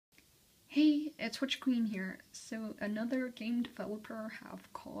Hey, it's Witch Queen here. So another game developer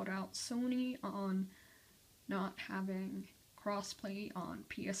have called out Sony on not having crossplay on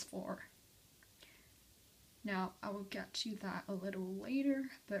PS4. Now, I will get to that a little later,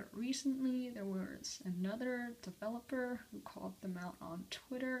 but recently there was another developer who called them out on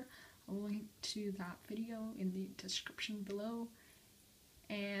Twitter. I'll link to that video in the description below.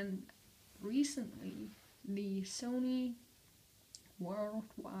 And recently, the Sony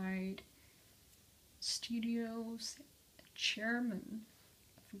Worldwide Studios chairman,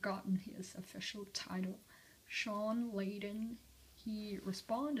 I've forgotten his official title, Sean Layden, he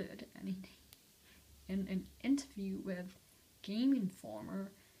responded in an interview with Game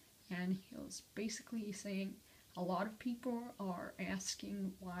Informer, and he was basically saying a lot of people are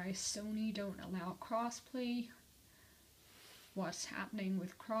asking why Sony don't allow crossplay, what's happening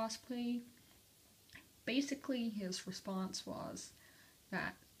with crossplay. Basically, his response was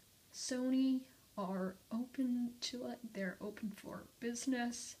that Sony are open to it, they're open for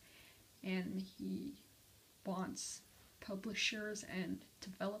business, and he wants publishers and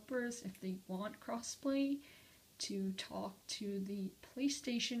developers, if they want crossplay, to talk to the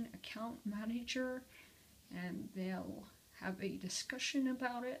PlayStation account manager and they'll have a discussion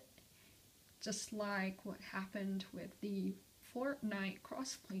about it, just like what happened with the Fortnite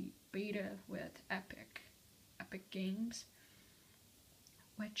crossplay beta with Epic Games,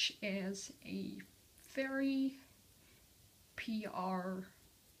 which is a very PR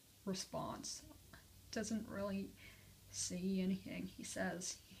response. Doesn't really say anything. He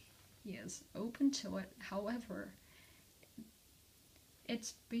says he is open to it. However,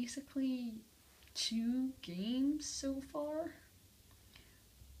 it's basically 2 games so far,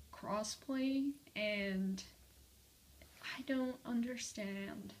 crossplay, and I don't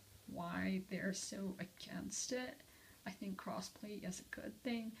understand why they're so against it. I think crossplay is a good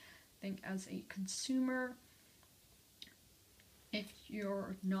thing. I think as a consumer, if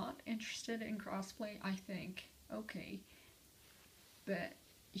you're not interested in crossplay, I think, okay, but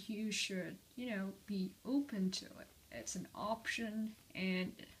you should, be open to it. It's an option,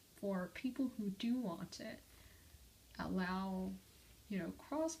 and for people who do want it, allow,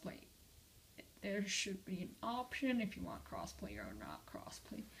 crossplay. There should be an option if you want crossplay or not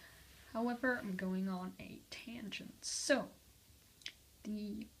crossplay. However, I'm going on a tangent. So,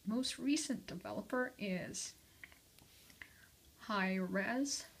 the most recent developer is High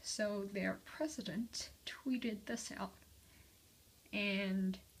Res. So their president tweeted this out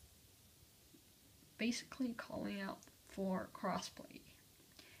and basically calling out for crossplay.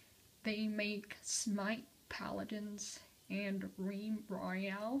 They make Smite Paladins and Ream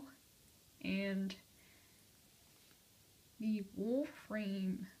Royale, and the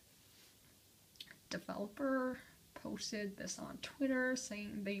Wolframe developer posted this on Twitter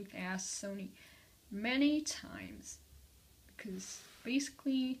saying they've asked Sony many times, because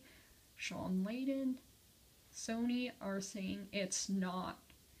basically Sean Layden, Sony are saying it's not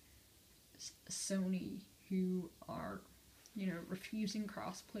Sony who are, refusing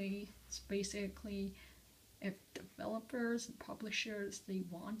crossplay. It's basically if developers and publishers, they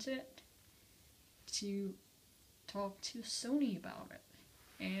want it, to talk to Sony about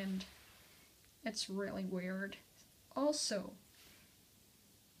it. And it's really weird. Also,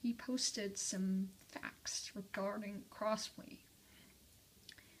 he posted some facts regarding crossplay.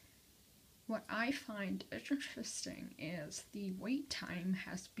 What I find interesting is the wait time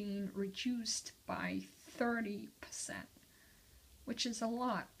has been reduced by 30%, which is a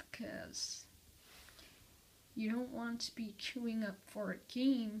lot because you don't want to be queuing up for a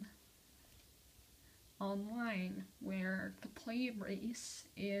game online where the play base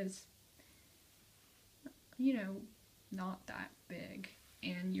is, not that big,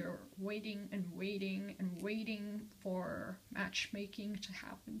 and you're waiting and waiting and waiting for matchmaking to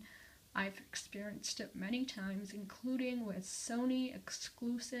happen. I've experienced it many times, including with Sony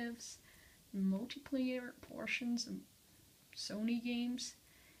exclusives, multiplayer portions of Sony games,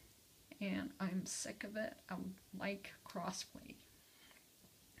 and I'm sick of it. I would like crossplay.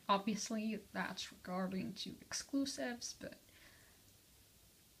 Obviously, that's regarding to exclusives, but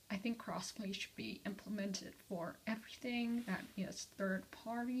I think crossplay should be implemented for everything that is third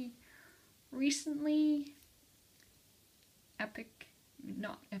party. Recently,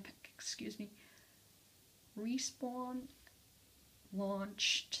 Respawn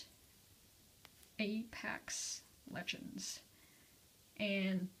launched Apex Legends,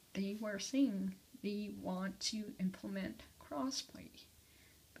 and they were saying they want to implement crossplay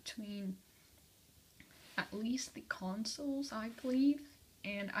between at least the consoles, I believe,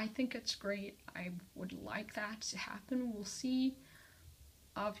 and I think it's great. I would like that to happen. We'll see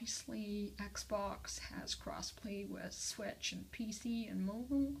Obviously, Xbox has crossplay with Switch and PC and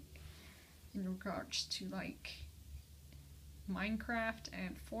mobile in regards to like Minecraft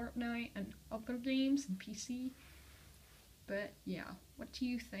and Fortnite and other games and PC. But yeah, what do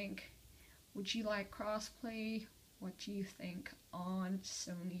you think? Would you like crossplay? What do you think on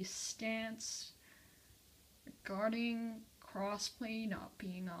Sony's stance regarding crossplay not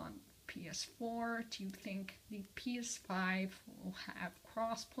being on PS4? Do you think the PS5 will have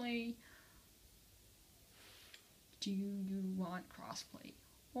crossplay? Do you want crossplay?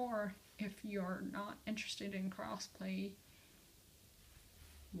 Or if you're not interested in crossplay,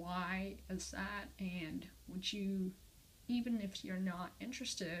 why is that? And would you, even if you're not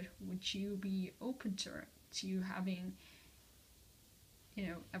interested, would you be open to having,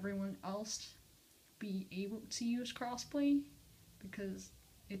 everyone else be able to use crossplay? Because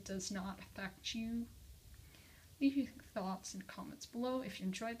it does not affect you. Leave your thoughts and comments below. If you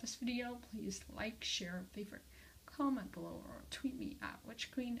enjoyed this video, please like, share, favorite, comment below, or tweet me at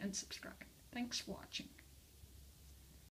WitchQueen and subscribe. Thanks for watching.